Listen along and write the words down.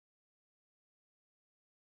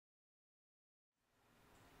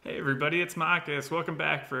Hey everybody, it's Marcus. Welcome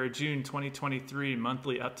back for our June 2023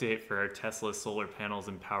 monthly update for our Tesla solar panels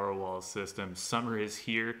and Powerwall system. Summer is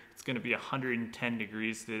here. It's going to be 110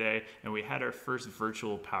 degrees today, and we had our first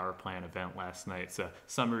virtual power plant event last night. So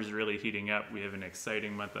summer is really heating up. We have an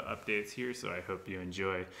exciting month of updates here, so I hope you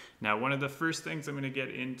enjoy. Now, one of the first things I'm going to get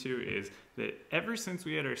into is that ever since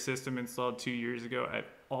we had our system installed 2 years ago, I've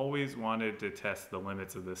always wanted to test the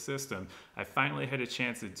limits of the system. I finally had a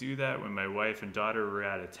chance to do that when my wife and daughter were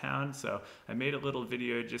out of town, so I made a little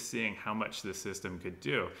video just seeing how much the system could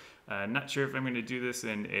do. Not sure if I'm going to do this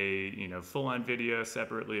in a full-on video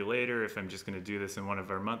separately later, if I'm just going to do this in one of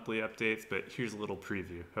our monthly updates, but here's a little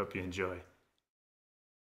preview. Hope you enjoy.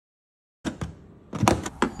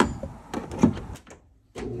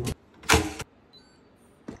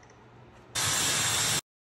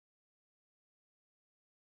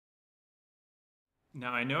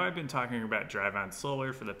 Now, I know I've been talking about drive-on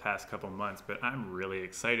solar for the past couple months, but I'm really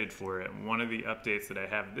excited for it. One of the updates that I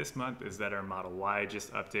have this month is that our Model Y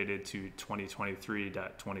just updated to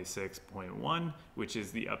 2023.26.1, which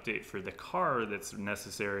is the update for the car that's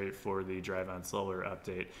necessary for the drive-on solar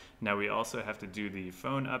update. Now, we also have to do the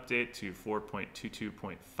phone update to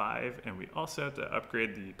 4.22.5, and we also have to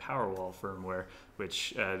upgrade the Powerwall firmware,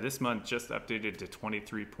 which this month just updated to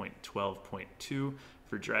 23.12.2.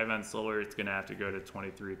 For drive-on solar, it's going to have to go to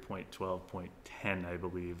 23.12.10, I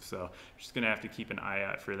believe. So just going to have to keep an eye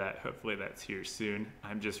out for that. Hopefully that's here soon.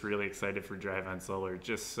 I'm just really excited for drive-on solar.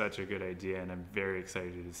 Just such a good idea, and I'm very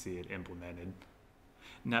excited to see it implemented.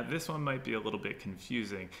 Now, this one might be a little bit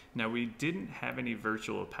confusing. Now, we didn't have any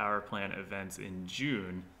virtual power plant events in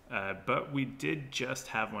June, but we did just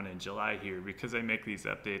have one in July here. Because I make these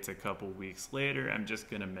updates a couple weeks later, I'm just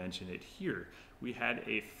going to mention it here. We had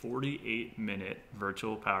a 48-minute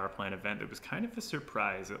virtual power plant event that was kind of a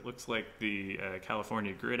surprise. It looks like the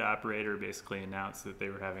California grid operator basically announced that they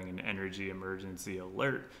were having an energy emergency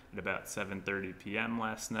alert at about 7:30 p.m.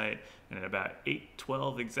 last night, and at about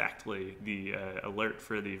 8:12 exactly, the alert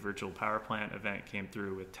for the virtual power plant event came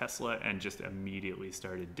through with Tesla and just immediately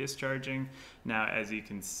started discharging. Now, as you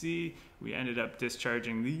can see, we ended up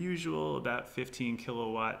discharging the usual about 15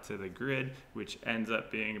 kilowatt to the grid, which ends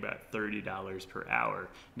up being about $30 per hour.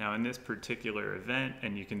 Now, in this particular event,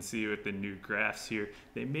 and you can see with the new graphs here,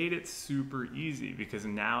 they made it super easy because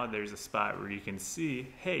now there's a spot where you can see,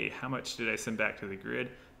 hey, how much did I send back to the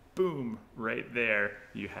grid? Boom, right there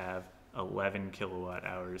you have 11 kilowatt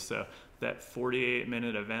hours. So that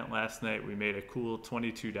 48-minute event last night, we made a cool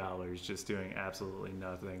 $22 just doing absolutely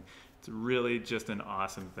nothing. It's really just an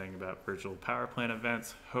awesome thing about virtual power plant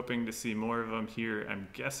events. Hoping to see more of them here. I'm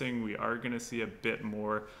guessing we are going to see a bit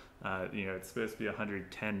more. It's supposed to be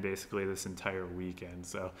 110 basically this entire weekend,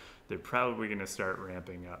 so they're probably going to start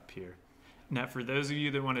ramping up here. Now, for those of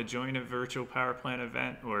you that want to join a virtual power plant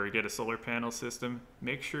event or get a solar panel system,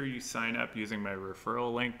 make sure you sign up using my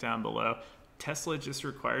referral link down below. Tesla just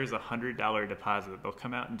requires a $100 deposit. They'll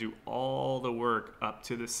come out and do all the work up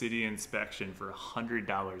to the city inspection for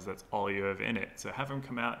 $100. That's all you have in it. So have them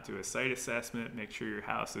come out, do a site assessment, make sure your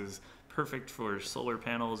house is perfect for solar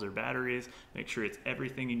panels or batteries, make sure it's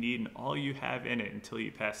everything you need, and all you have in it until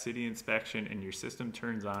you pass city inspection and your system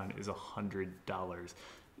turns on is $100.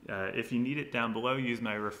 If you need it down below, use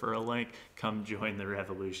my referral link. Come join the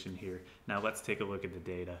revolution here. Now let's take a look at the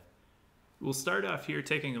data. We'll start off here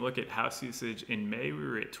taking a look at house usage. In May, we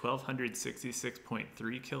were at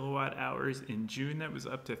 1,266.3 kilowatt hours. In June, that was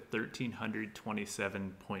up to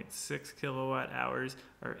 1,327.6 kilowatt hours.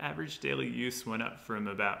 Our average daily use went up from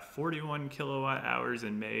about 41 kilowatt hours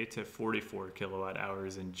in May to 44 kilowatt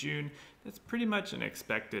hours in June. That's pretty much an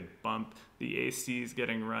expected bump. The AC is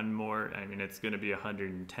getting run more. I mean, it's going to be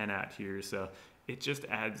 110 out here, so it just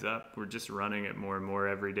adds up. We're just running it more and more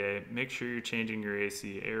every day. Make sure you're changing your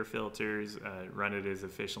AC air filters. Run it as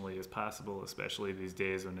efficiently as possible, especially these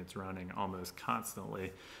days when it's running almost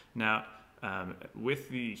constantly. Now, with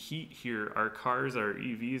the heat here, our cars, our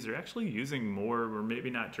EVs are actually using more. We're maybe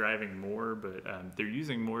not driving more, but they're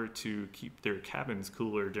using more to keep their cabins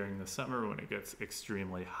cooler during the summer when it gets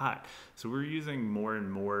extremely hot. So we're using more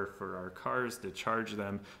and more for our cars to charge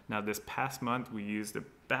them. Now, this past month, we used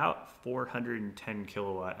about 410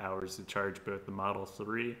 kilowatt hours to charge both the Model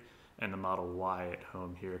 3 and the Model Y at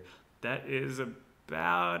home here. That is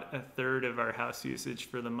about a third of our house usage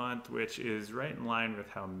for the month, which is right in line with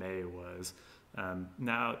how May was.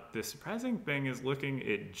 Now, the surprising thing is looking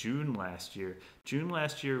at June last year. June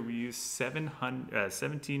last year, we used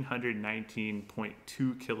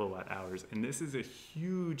 1,719.2 kilowatt hours, and this is a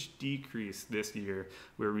huge decrease this year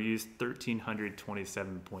where we used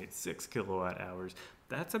 1,327.6 kilowatt hours.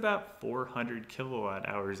 That's about 400 kilowatt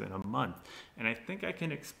hours in a month. And I think I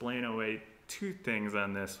can explain away two things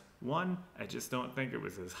on this. One, I just don't think it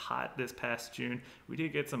was as hot this past June. We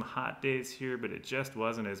did get some hot days here, but it just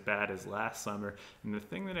wasn't as bad as last summer. And the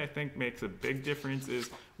thing that I think makes a big difference is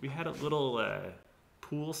we had a little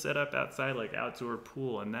pool set up outside, like outdoor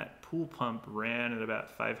pool, and that pool pump ran at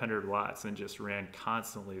about 500 watts and just ran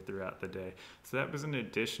constantly throughout the day. So that was an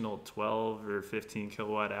additional 12 or 15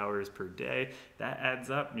 kilowatt hours per day. That adds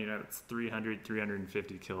up, it's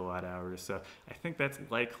 350 kilowatt hours. So I think that's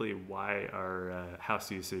likely why our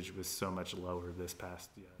house usage was so much lower this past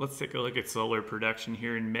year. Let's take a look at solar production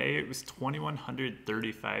here. In May, it was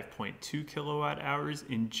 2,135.2 kilowatt hours.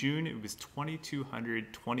 In June, it was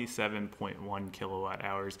 2,227.1 kilowatt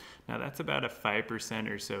hours. Now that's about a 5%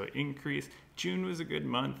 or so increase. June was a good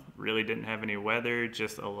month, really didn't have any weather,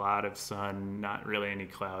 just a lot of sun, not really any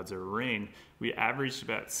clouds or rain. We averaged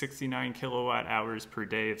about 69 kilowatt hours per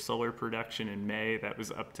day of solar production in May. That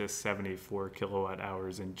was up to 74 kilowatt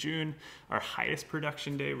hours in June. Our highest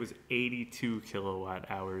production day was 82 kilowatt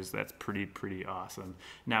hours. That's pretty awesome.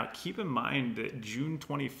 Now keep in mind that June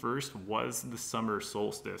 21st was the summer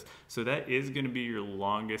solstice. So that is going to be your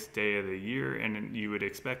longest day of the year, and you would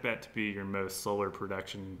expect that to be your most solar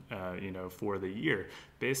production, for the year.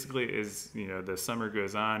 Basically, as the summer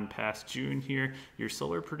goes on past June here, your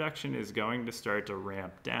solar production is going to start to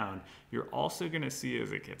ramp down. You're also going to see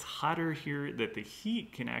as it gets hotter here that the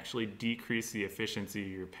heat can actually decrease the efficiency of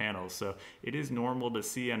your panels. So it is normal to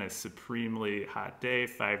see on a supremely hot day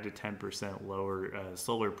 5 to 10% lower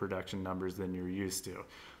solar production numbers than you're used to.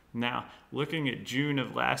 Now, looking at June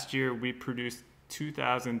of last year, we produced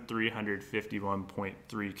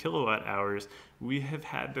 2,351.3 kilowatt hours. We have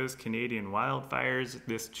had those Canadian wildfires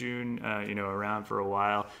this June, around for a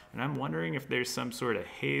while, and I'm wondering if there's some sort of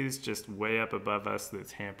haze just way up above us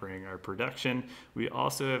that's hampering our production. We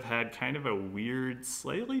also have had kind of a weird,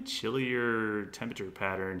 slightly chillier temperature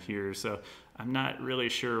pattern here, so I'm not really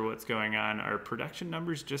sure what's going on. Our production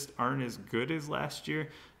numbers just aren't as good as last year.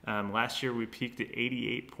 Last year we peaked at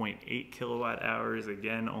 88.8 kilowatt hours.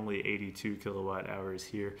 Again, only 82 kilowatt hours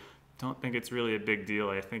here. Don't think it's really a big deal.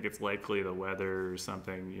 I think it's likely the weather or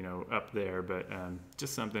something, up there, but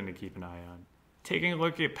just something to keep an eye on. Taking a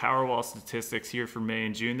look at Powerwall statistics here for May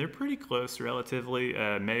and June, they're pretty close relatively.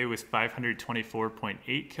 May was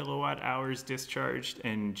 524.8 kilowatt hours discharged,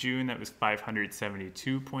 and June that was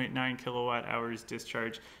 572.9 kilowatt hours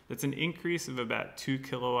discharged. That's an increase of about 2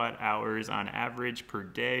 kilowatt hours on average per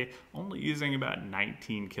day, only using about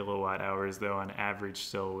 19 kilowatt hours though on average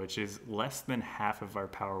still, which is less than half of our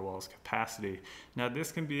Powerwall's capacity. Now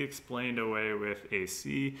this can be explained away with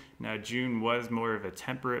AC. Now June was more of a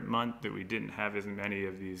temperate month that we didn't have as many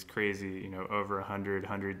of these crazy, over 100,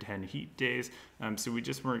 110 heat days. So we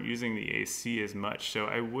just weren't using the AC as much. So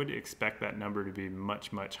I would expect that number to be much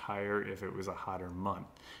higher if it was a hotter month.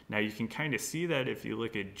 Now you can kind of see that if you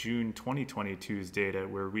look at June 2022's data,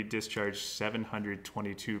 where we discharged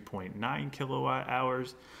 722.9 kilowatt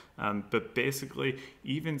hours. But basically,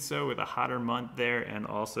 even so, with a hotter month there, and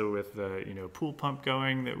also with the pool pump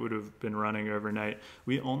going that would have been running overnight,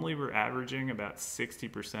 we only were averaging about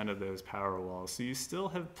 60% of those Powerwalls. So you still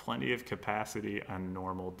have plenty of capacity on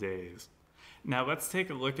normal days. Now let's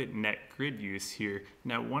take a look at net grid use here.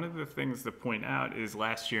 Now one of the things to point out is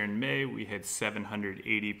last year in May we had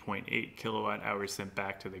 780.8 kilowatt hours sent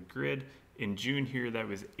back to the grid. In June here, that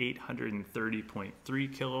was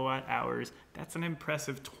 830.3 kilowatt hours. That's an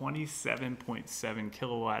impressive 27.7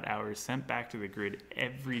 kilowatt hours sent back to the grid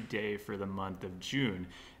every day for the month of June.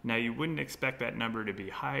 Now you wouldn't expect that number to be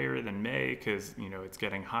higher than May because it's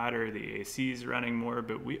getting hotter, the AC is running more,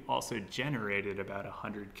 but we also generated about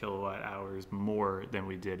 100 kilowatt hours more than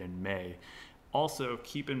we did in May. Also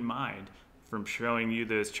keep in mind, from showing you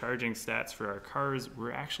those charging stats for our cars,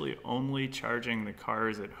 we're actually only charging the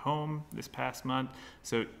cars at home this past month.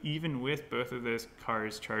 So even with both of those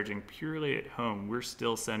cars charging purely at home, we're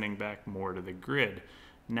still sending back more to the grid.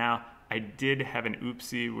 Now, I did have an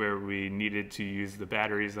oopsie where we needed to use the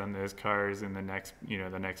batteries on those cars in the next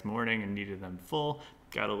morning and needed them full.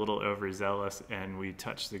 Got a little overzealous and we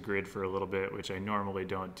touched the grid for a little bit, which I normally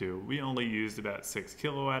don't do. We only used about 6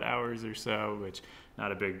 kilowatt hours or so, which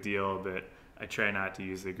not a big deal, but I try not to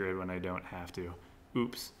use the grid when I don't have to.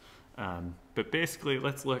 Oops. But basically,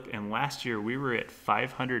 let's look. And last year we were at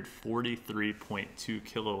 543.2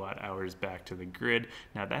 kilowatt hours back to the grid.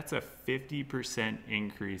 Now that's a 50%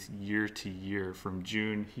 increase year to year from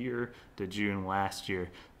June here to June last year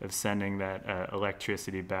of sending that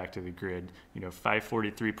electricity back to the grid.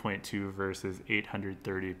 543.2 versus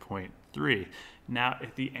 830.3. Now,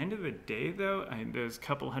 at the end of the day, though, those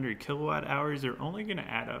couple hundred kilowatt hours are only going to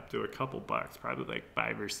add up to a couple bucks, probably like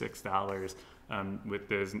 $5 or $6. With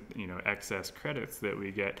those excess credits that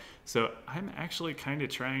we get. So I'm actually kind of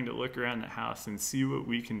trying to look around the house and see what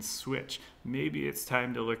we can switch. Maybe it's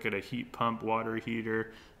time to look at a heat pump water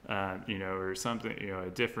heater, or something, a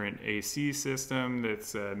different AC system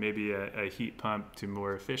that's maybe a heat pump to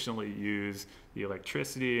more efficiently use the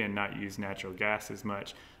electricity and not use natural gas as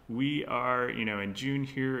much. We are, in June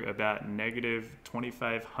here, about negative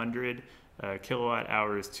 2,500 kilowatt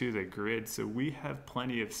hours to the grid, so we have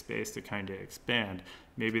plenty of space to kind of expand.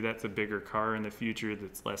 Maybe that's a bigger car in the future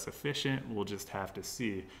that's less efficient. We'll just have to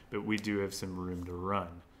see, but we do have some room to run.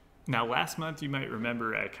 Now, last month, you might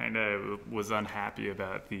remember I kind of was unhappy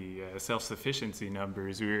about the self-sufficiency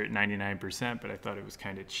numbers. We were at 99%, but I thought it was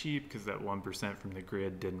kind of cheap because that 1% from the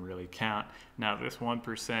grid didn't really count. Now, this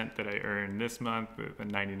 1% that I earned this month, the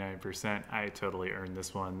 99%, I totally earned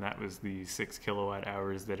this one. That was the 6 kilowatt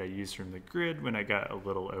hours that I used from the grid when I got a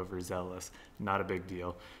little overzealous. Not a big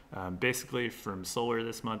deal. Basically, from solar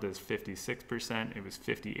this month is 56%. It was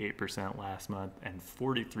 58% last month, and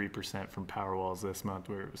 43% from Powerwalls this month,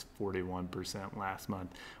 where it was 41% last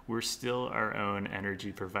month. We're still our own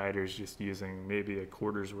energy providers, just using maybe a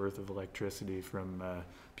quarter's worth of electricity from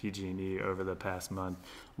PG&E over the past month.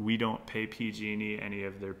 We don't pay PG&E any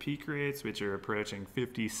of their peak rates, which are approaching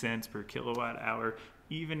 50 cents per kilowatt hour,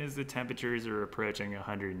 even as the temperatures are approaching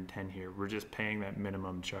 110 here. We're just paying that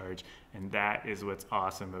minimum charge, and that is what's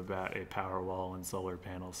awesome about a Powerwall and solar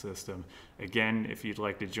panel system. Again, if you'd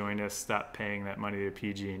like to join us, stop paying that money to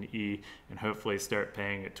PG&E and hopefully start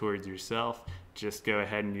paying it towards yourself. Just go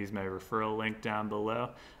ahead and use my referral link down below.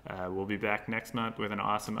 We'll be back next month with an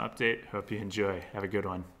awesome update. Hope you enjoy. Have a good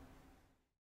one.